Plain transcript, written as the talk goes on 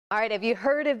All right, have you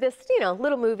heard of this,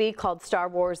 little movie called Star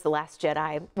Wars: The Last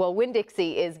Jedi? Well,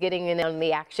 Winn-Dixie is getting in on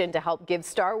the action to help give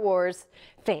Star Wars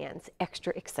fans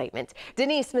extra excitement.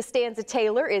 Denise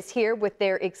Mastanza-Taylor is here with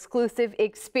their exclusive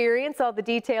experience, all the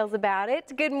details about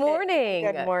it. Good morning.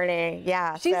 Good morning.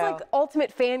 Yeah. She's like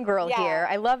ultimate fangirl here.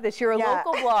 I love this. You're a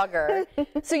local blogger.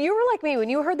 So you were like me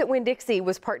when you heard that Winn-Dixie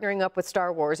was partnering up with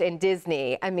Star Wars and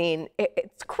Disney. I mean,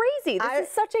 it's crazy. This is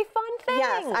such a fun thing.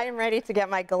 Yes, I am ready to get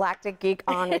my galactic geek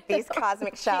on with these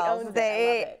cosmic shells.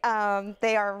 They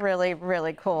are really,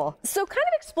 really cool. So kind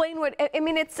of explain what, I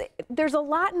mean, there's a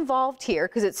lot involved here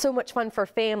because it's so much fun for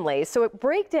families. So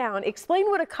explain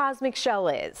what a cosmic shell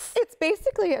is. It's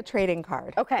basically a trading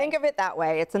card. Okay. Think of it that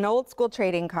way. It's an old school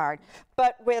trading card,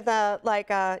 but with a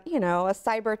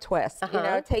cyber twist,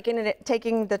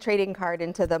 taking the trading card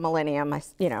into the millennium,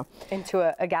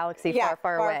 into a galaxy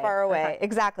far away.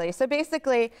 Exactly. So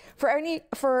basically, for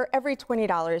every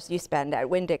 $20 you spend at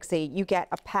Winn-Dixie, you get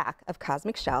a pack of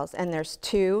cosmic shells, and there's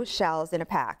 2 shells in a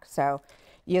pack. So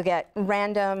you get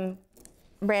random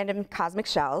cosmic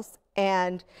shells,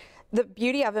 and the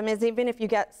beauty of them is even if you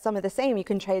get some of the same, you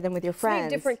can trade them with your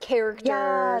friends. Different characters.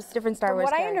 Yes, different Star Wars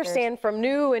characters. What I understand from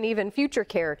new and even future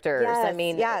characters. Yes, I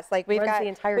mean, yes, like we've got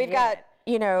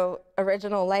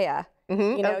original Leia.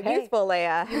 Youthful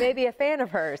Leia. You may be a fan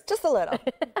of hers. Just a little.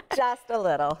 Just a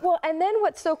little. Well, and then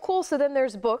what's so cool, so then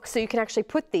there's books, so you can actually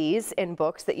put these in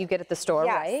books that you get at the store,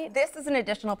 right? This is an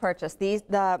additional purchase.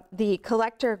 The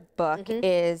collector book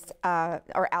is,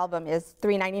 or album is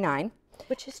 $3.99.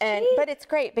 Which is cheap. But it's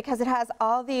great because it has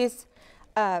all these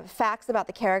facts about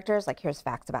the characters, like here's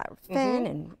facts about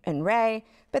Finn and Rey.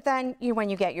 But then when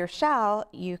you get your shell,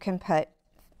 you can put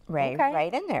Rey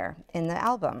right in there in the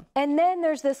album. And then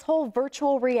there's this whole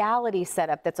virtual reality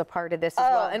setup that's a part of this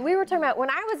as well. And we were talking about when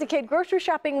I was a kid, grocery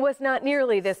shopping was not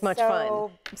nearly this much fun.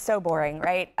 So boring,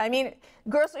 right? I mean,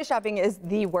 grocery shopping is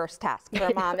the worst task for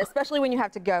a mom, especially when you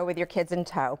have to go with your kids in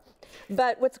tow.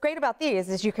 But what's great about these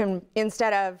is you can,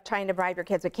 instead of trying to bribe your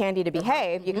kids with candy to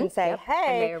behave, you can say, hey,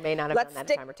 I may or may not have done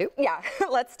that a time or two. Yeah,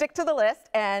 let's stick to the list.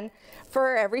 And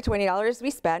for every $20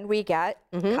 we spend, we get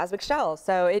cosmic shells.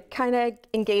 So it kind of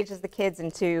engages the kids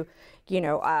into,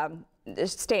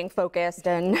 staying focused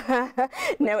and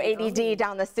no ADD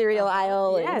down the cereal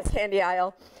aisle and candy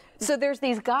aisle. So there's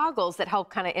these goggles that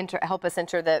help kind of help us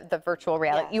enter the virtual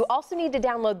reality. You also need to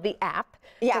download the app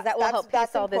because that will help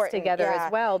piece all this together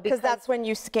as well. Because that's when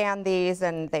you scan these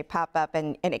and they pop up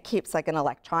and it keeps like an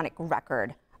electronic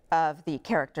record of the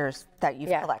characters that you've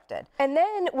collected. And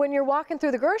then when you're walking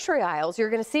through the grocery aisles,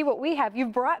 you're going to see what we have.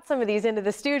 You've brought some of these into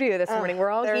the studio this morning. We're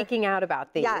all geeking out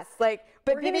about these. Yes, but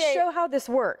we're going to show how this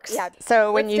works. Yeah.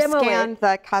 So when you scan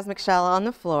the cosmic shell on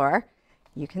the floor,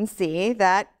 you can see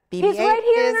that BB-8 He's right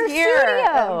here in our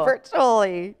studio.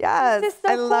 Virtually. Yes, this is so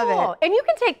I love it. And you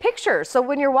can take pictures. So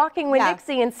when you're walking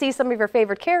Winn-Dixie and see some of your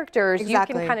favorite characters, you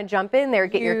can kind of jump in there,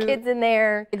 get your kids in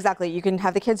there. Exactly. You can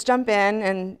have the kids jump in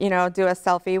and, do a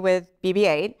selfie with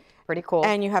BB-8. Pretty cool.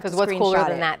 And you have to screenshot what's cooler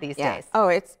than that these days? Oh,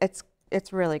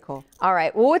 it's really cool. All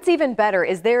right. Well, what's even better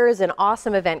is there is an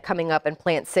awesome event coming up in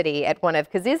Plant City at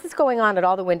because this is going on at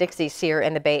all the Winn-Dixies here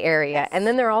in the Bay Area. And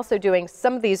then they're also doing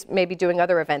some of these, maybe doing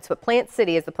other events, but Plant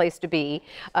City is the place to be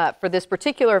for this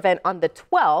particular event on the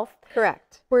 12th.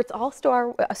 Correct. Where it's all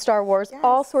Star Wars,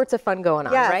 all sorts of fun going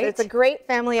on, right? It's a great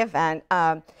family event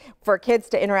for kids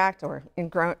to interact, or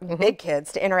big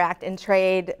kids to interact and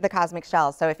trade the cosmic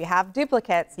shells. So if you have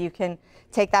duplicates, you can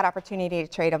take that opportunity to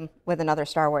trade them with another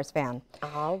Star Wars fan.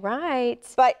 All right.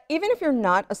 But even if you're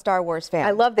not a Star Wars fan,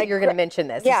 I love that you're going to mention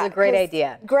this. This is a great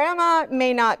idea. Grandma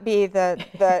may not be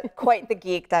quite the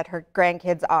geek that her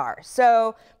grandkids are.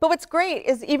 So, but what's great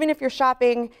is even if you're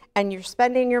shopping and you're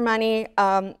spending your money,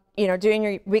 doing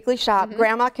your weekly shop,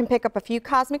 Grandma can pick up a few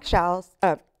cosmic shells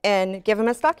and give them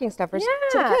as stocking stuffers to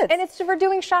the kids. And it's for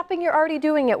doing shopping you're already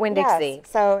doing at Winn-Dixie.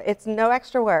 Yes, so it's no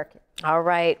extra work. All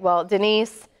right. Well,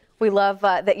 Denise, we love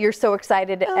that you're so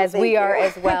excited as we are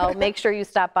as well. Make sure you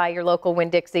stop by your local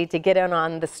Winn-Dixie to get in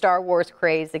on the Star Wars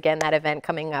craze. Again, that event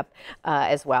coming up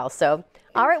as well. So,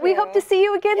 all right, we hope to see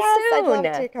you again soon. Yes, I'd love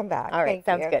to come back. All right,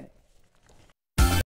 sounds good.